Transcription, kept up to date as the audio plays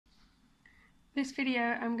This video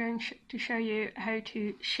I'm going to show you how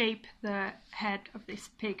to shape the head of this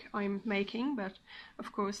pig I'm making, but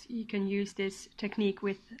of course you can use this technique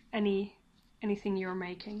with anything you're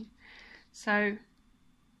making. So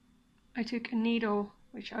I took a needle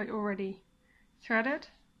which I already threaded.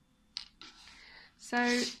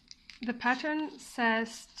 So the pattern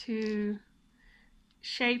says to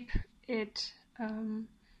shape it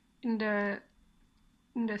in the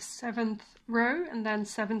 7th row and then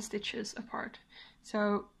 7 stitches apart.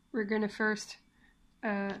 So we're going to first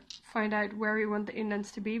find out where we want the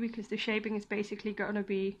indents to be, because the shaping is basically going to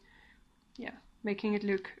be making it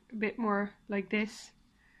look a bit more like this.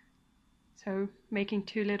 So making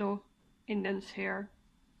 2 little indents here.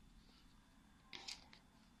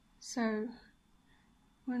 So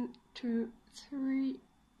 1, 2, 3,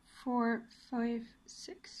 4, 5,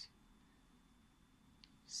 6,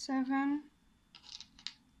 7.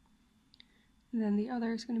 And then the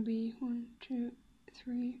other is going to be 1, 2,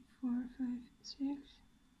 3, 4, 5, 6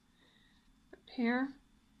 here.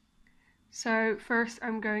 So first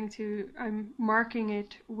I'm marking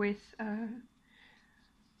it with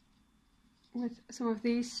some of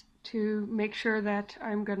these to make sure that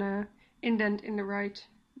I'm gonna indent in the right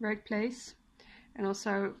place, and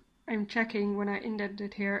also I'm checking when I indent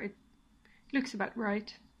it here it looks about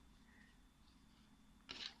right.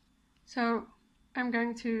 So I'm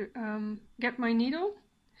going to get my needle,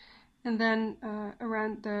 and then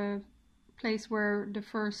around the place where the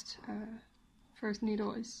first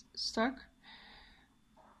needle is stuck,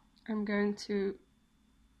 I'm going to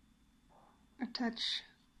attach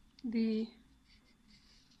the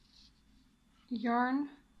yarn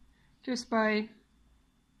just by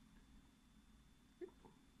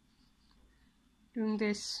doing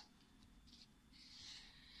this,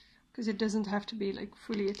 because it doesn't have to be like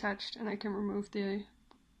fully attached, and I can remove the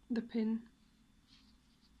pin.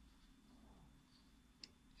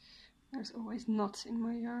 There's always knots in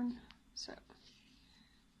my yarn, so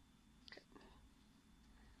okay.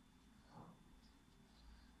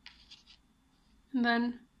 And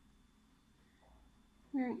then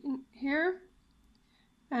going in here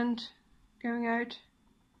and going out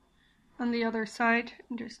on the other side,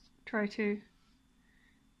 and just try to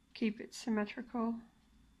keep it symmetrical.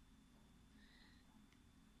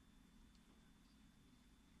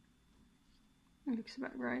 It looks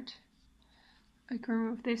about right. I can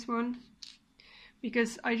remove this one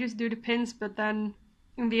because I just do the pins, but then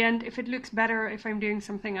in the end, if it looks better if I'm doing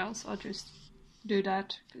something else, I'll just do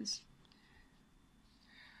that.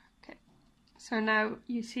 Okay, so now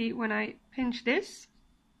you see when I pinch this,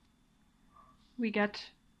 we get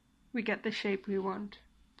the shape we want.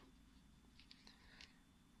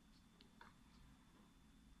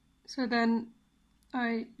 So then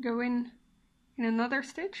I go in another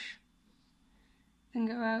stitch and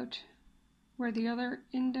go out where the other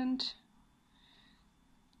indent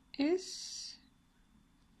is,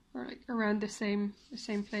 or like around the same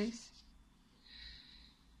place.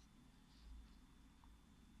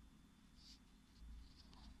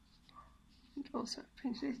 And also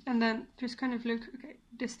pinch this, and then just kind of look, okay,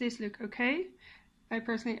 does this look okay? I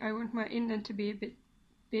want my indent to be a bit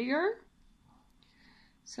bigger,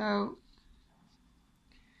 so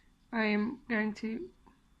I am going to,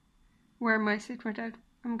 where my stitch went out,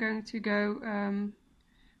 I'm going to go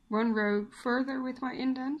 1 row further with my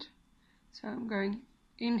indent. So I'm going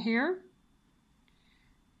in here,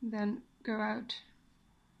 then go out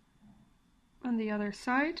on the other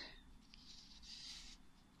side.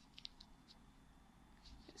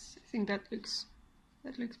 Yes, I think that looks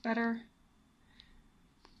better.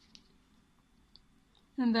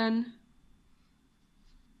 And then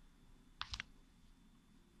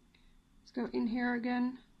let's go in here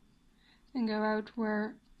again and go out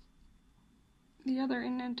where the other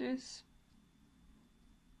indent is.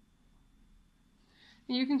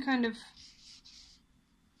 And you can kind of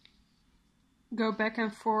go back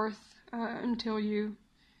and forth until you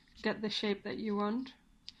get the shape that you want.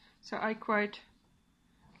 So I quite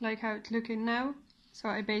like how it's looking now. So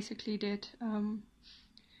I basically did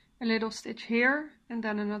a little stitch here and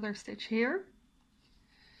then another stitch here,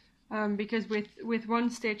 because with one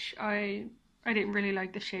stitch I didn't really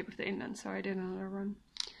like the shape of the indent, so I did another one.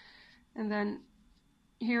 And then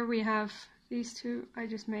here we have these two. I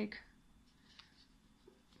just make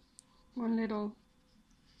one little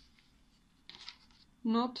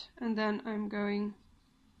knot, and then I'm going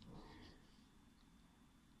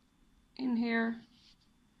in here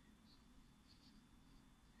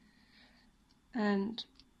and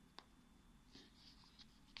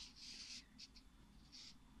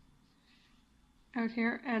out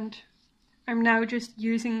here, and I'm now just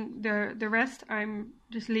using the rest. I'm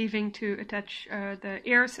just leaving to attach the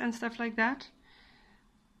ears and stuff like that.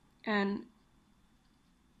 And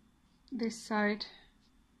this side,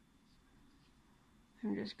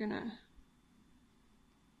 I'm just gonna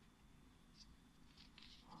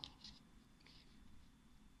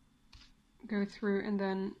go through and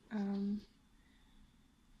then,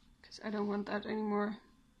 because I don't want that anymore.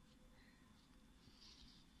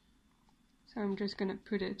 So I'm just gonna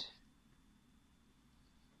put it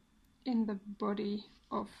in the body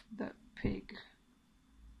of the pig.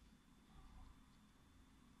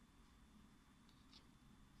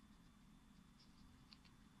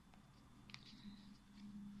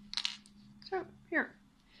 So here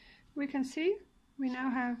we can see we now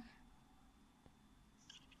have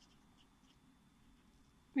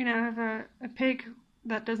a pig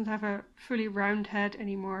that doesn't have a fully round head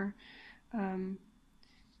anymore,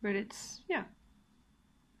 but it's, yeah,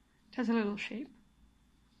 it has a little shape.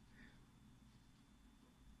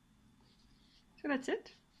 So that's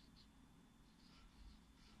it.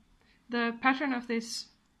 The pattern of this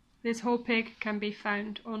whole pig can be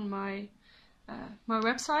found on my my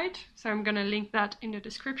website, so I'm gonna link that in the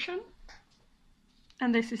description.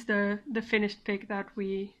 And this is the finished pig that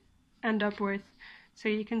we end up with. So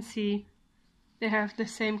you can see they have the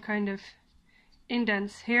same kind of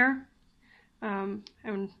indents here, and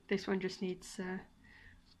this one just needs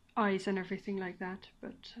eyes and everything like that,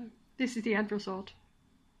 but this is the end result.